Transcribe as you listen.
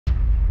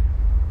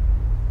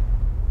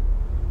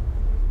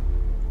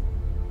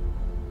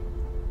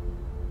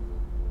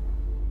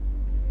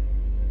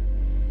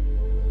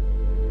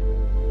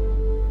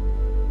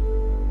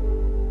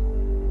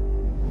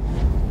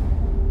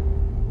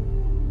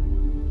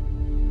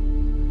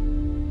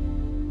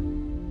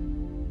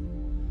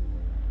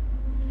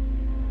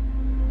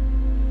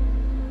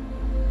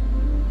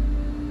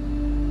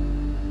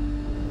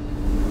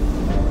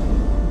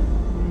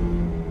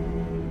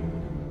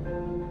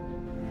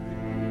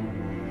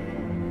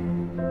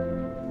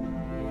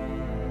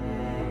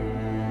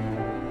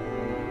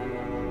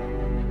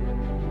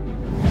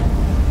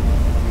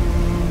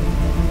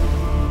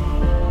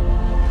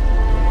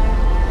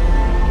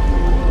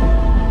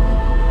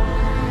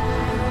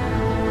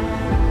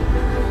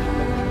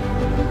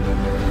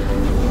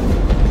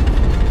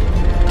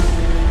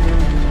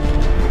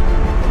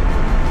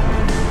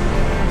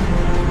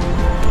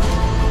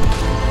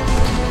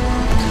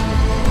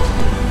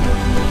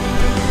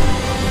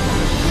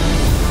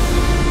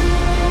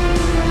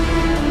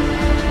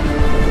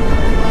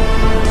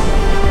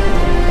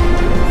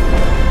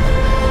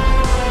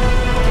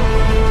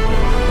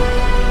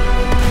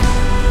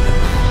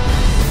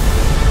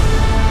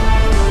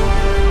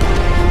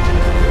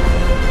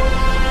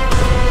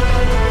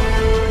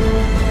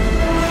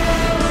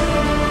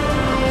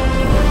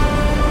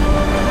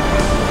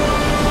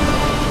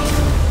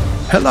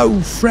Hello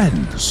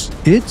friends,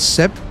 it's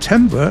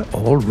September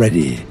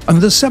already,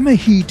 and the summer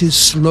heat is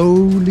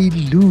slowly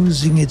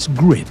losing its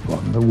grip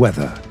on the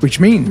weather, which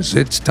means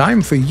it's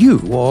time for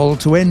you all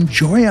to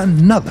enjoy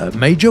another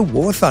major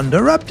War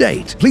Thunder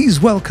update.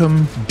 Please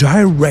welcome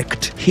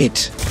Direct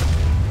Hit.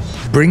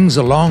 Brings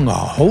along a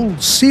whole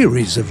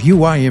series of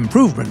UI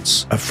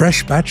improvements, a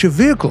fresh batch of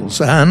vehicles,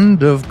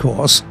 and, of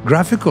course,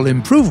 graphical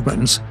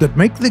improvements that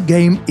make the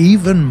game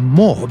even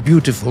more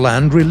beautiful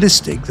and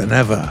realistic than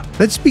ever.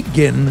 Let's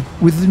begin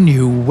with the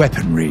new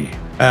weaponry.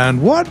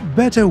 And what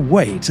better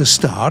way to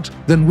start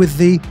than with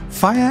the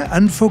fire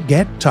and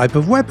forget type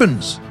of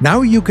weapons?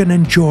 Now you can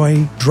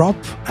enjoy drop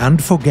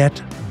and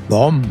forget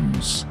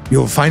bombs.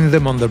 You'll find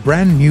them on the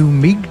brand new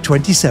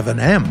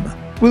MiG-27M.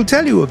 We'll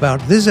tell you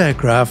about this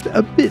aircraft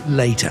a bit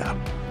later.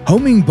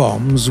 Homing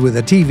bombs with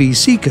a TV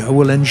seeker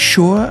will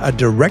ensure a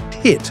direct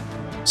hit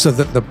so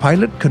that the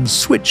pilot can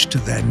switch to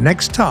their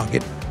next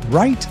target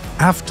right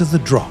after the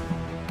drop.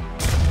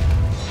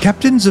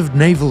 Captains of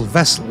naval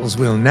vessels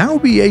will now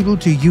be able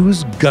to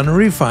use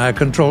gunnery fire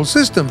control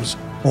systems,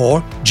 or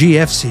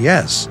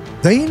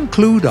GFCS. They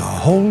include a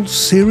whole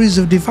series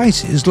of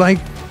devices like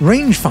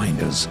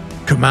rangefinders,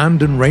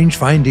 command and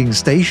range-finding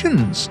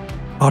stations,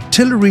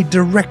 artillery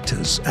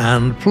directors,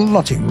 and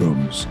plotting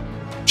rooms.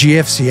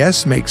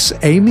 GFCS makes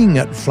aiming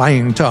at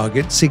flying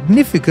targets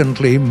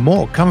significantly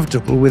more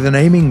comfortable with an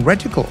aiming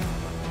reticle,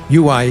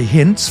 UI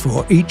hints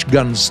for each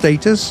gun's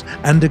status,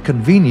 and a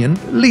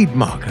convenient lead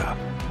marker.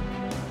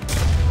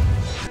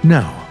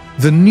 Now,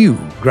 the new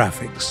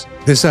graphics.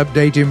 This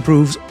update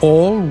improves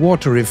all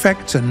water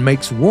effects and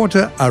makes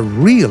water a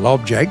real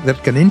object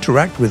that can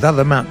interact with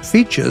other map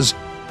features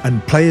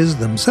and players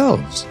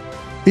themselves.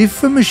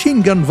 If a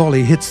machine gun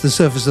volley hits the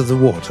surface of the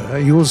water,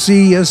 you'll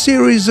see a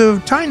series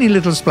of tiny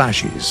little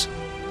splashes.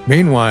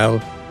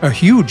 Meanwhile, a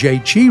huge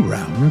HE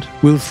round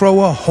will throw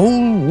a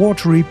whole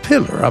watery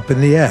pillar up in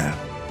the air.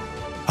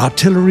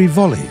 Artillery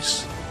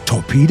volleys,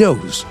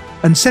 torpedoes,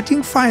 and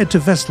setting fire to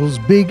vessels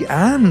big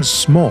and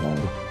small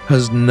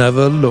has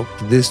never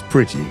looked this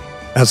pretty.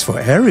 As for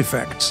air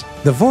effects,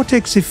 the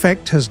vortex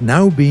effect has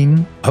now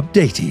been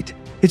updated.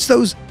 It's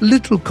those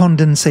little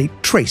condensate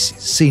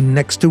traces seen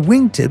next to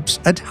wingtips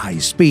at high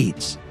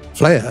speeds.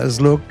 Flares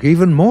look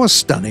even more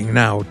stunning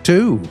now,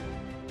 too.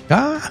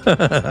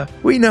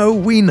 We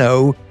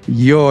know,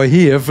 you're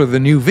here for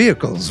the new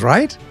vehicles,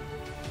 right?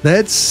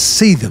 Let's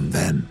see them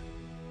then.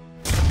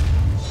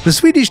 The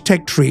Swedish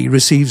tech tree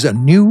receives a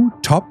new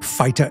top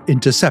fighter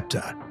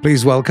interceptor.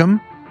 Please welcome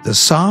the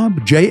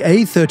Saab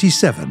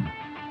JA-37.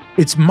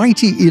 Its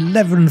mighty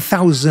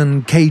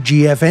 11,000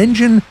 kgf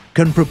engine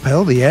can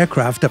propel the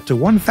aircraft up to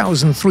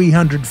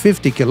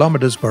 1,350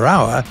 km per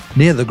hour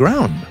near the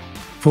ground.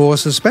 For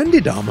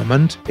suspended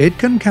armament, it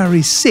can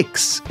carry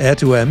 6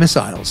 air-to-air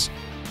missiles,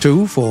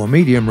 2 for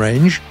medium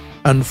range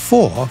and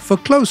 4 for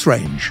close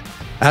range.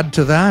 Add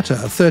to that a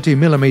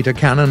 30mm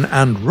cannon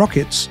and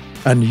rockets,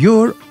 and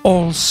you're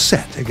all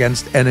set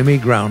against enemy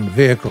ground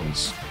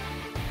vehicles.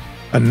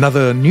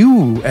 Another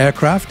new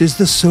aircraft is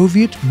the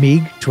Soviet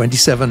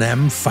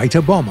MiG-27M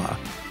fighter bomber,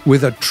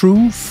 with a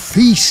true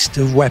feast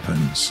of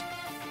weapons.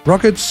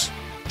 Rockets?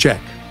 Check.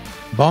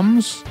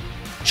 Bombs?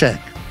 Check.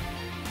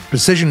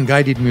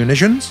 Precision-guided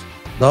munitions?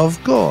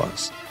 Of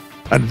course.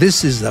 And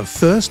this is the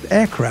first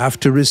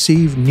aircraft to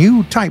receive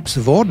new types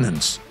of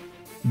ordnance: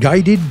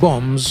 guided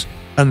bombs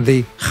and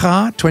the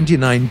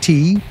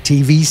Kha-29T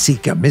TV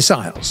Seeker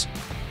missiles.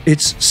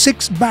 Its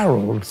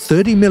 6-barreled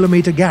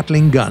 30mm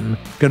Gatling gun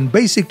can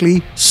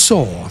basically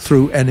saw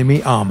through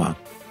enemy armor,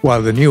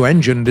 while the new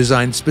engine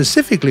designed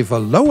specifically for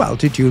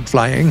low-altitude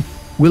flying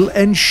will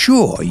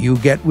ensure you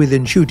get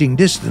within shooting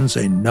distance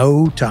in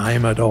no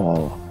time at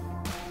all.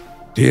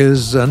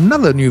 Here's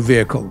another new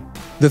vehicle,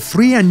 the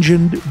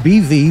 3-engined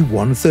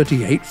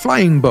BV-138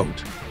 flying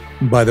boat.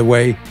 By the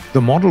way,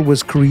 the model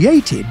was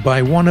created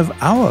by one of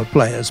our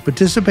players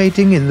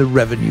participating in the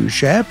revenue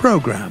share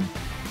program.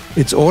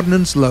 Its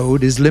ordnance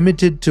load is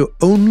limited to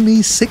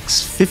only 6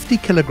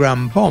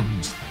 50-kilogram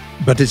bombs,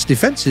 but its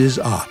defenses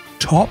are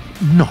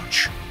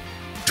top-notch.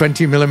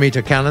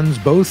 20mm cannons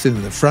both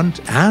in the front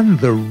and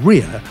the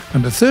rear,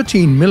 and a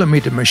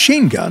 13mm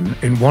machine gun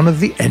in one of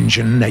the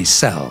engine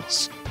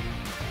nacelles.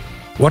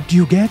 What do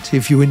you get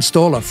if you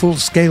install a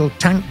full-scale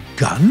tank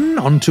gun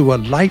onto a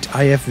light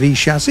IFV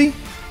chassis?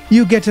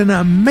 You get an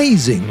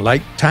amazing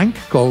light tank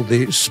called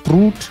the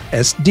Sprut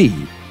SD.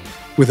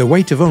 With a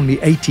weight of only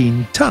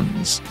 18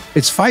 tons,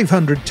 its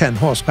 510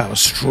 horsepower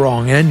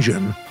strong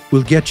engine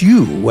will get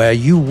you where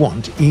you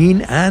want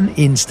in an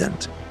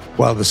instant,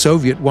 while the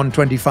Soviet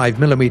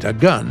 125mm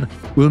gun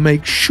will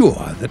make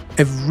sure that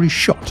every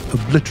shot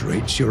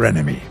obliterates your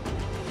enemy.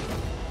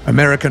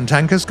 American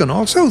tankers can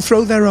also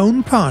throw their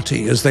own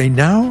party, as they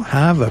now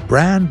have a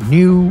brand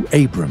new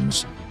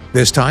Abrams.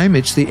 This time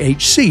it's the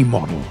HC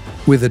model,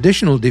 with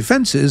additional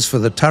defenses for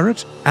the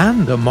turret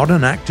and a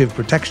modern active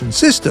protection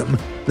system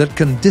that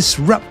can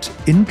disrupt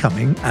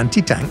incoming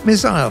anti-tank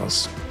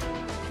missiles.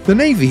 The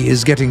Navy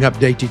is getting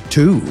updated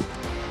too.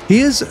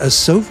 Here's a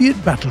Soviet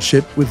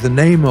battleship with the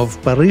name of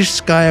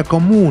Parizhskaya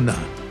Kommuna.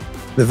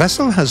 The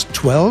vessel has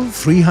 12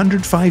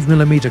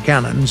 305mm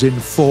cannons in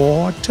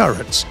 4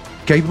 turrets,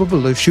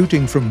 capable of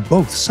shooting from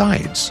both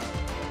sides.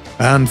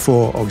 And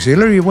for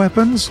auxiliary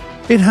weapons,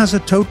 it has a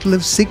total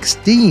of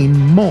 16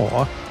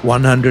 more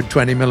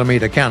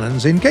 120mm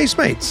cannons in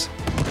casemates.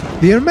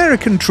 The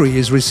American tree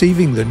is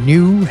receiving the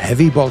new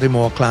heavy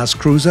Baltimore-class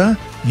cruiser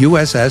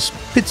USS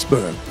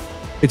Pittsburgh.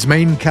 Its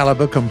main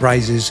caliber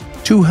comprises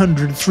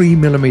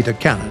 203mm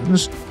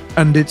cannons,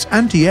 and its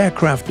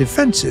anti-aircraft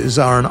defenses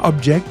are an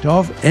object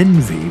of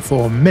envy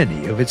for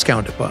many of its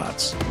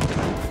counterparts.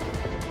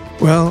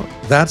 Well,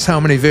 that's how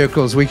many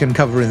vehicles we can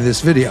cover in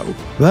this video,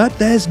 but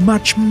there's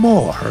much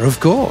more, of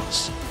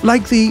course.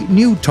 Like the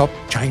new top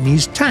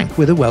Chinese tank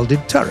with a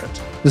welded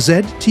turret, the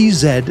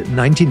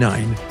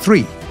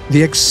ZTZ-99-3,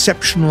 the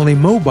exceptionally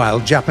mobile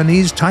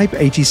Japanese Type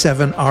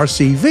 87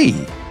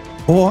 RCV,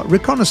 or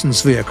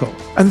reconnaissance vehicle,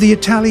 and the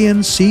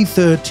Italian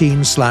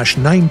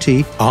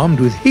C-13/90 armed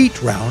with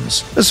heat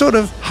rounds, a sort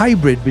of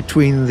hybrid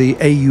between the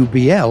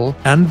AUBL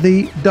and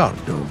the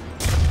Dardo.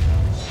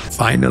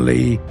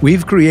 Finally,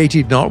 we've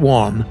created not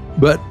one,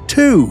 but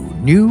 2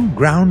 new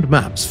ground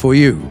maps for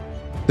you.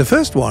 The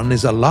first one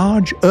is a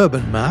large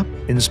urban map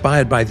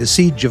inspired by the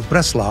Siege of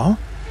Breslau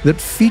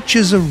that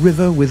features a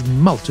river with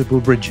multiple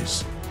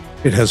bridges.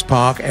 It has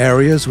park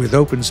areas with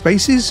open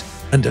spaces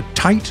and a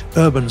tight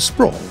urban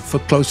sprawl for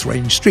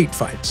close-range street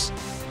fights.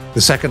 The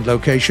second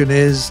location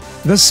is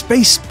the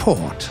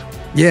spaceport.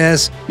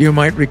 Yes, you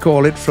might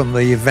recall it from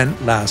the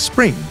event last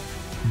spring,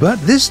 but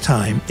this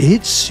time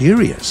it's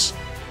serious.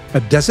 A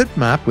desert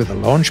map with a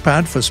launch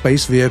pad for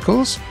space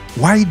vehicles,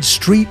 wide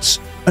streets,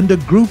 and a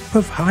group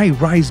of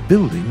high-rise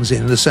buildings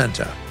in the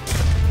center.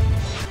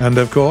 And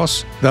of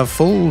course, the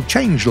full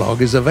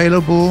changelog is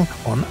available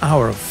on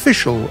our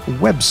official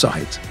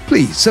website.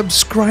 Please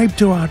subscribe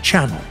to our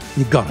channel.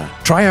 You gotta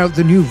try out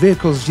the new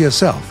vehicles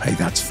yourself. Hey,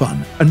 that's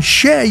fun. And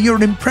share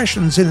your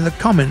impressions in the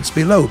comments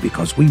below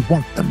because we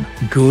want them.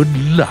 Good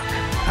luck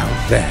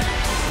out there.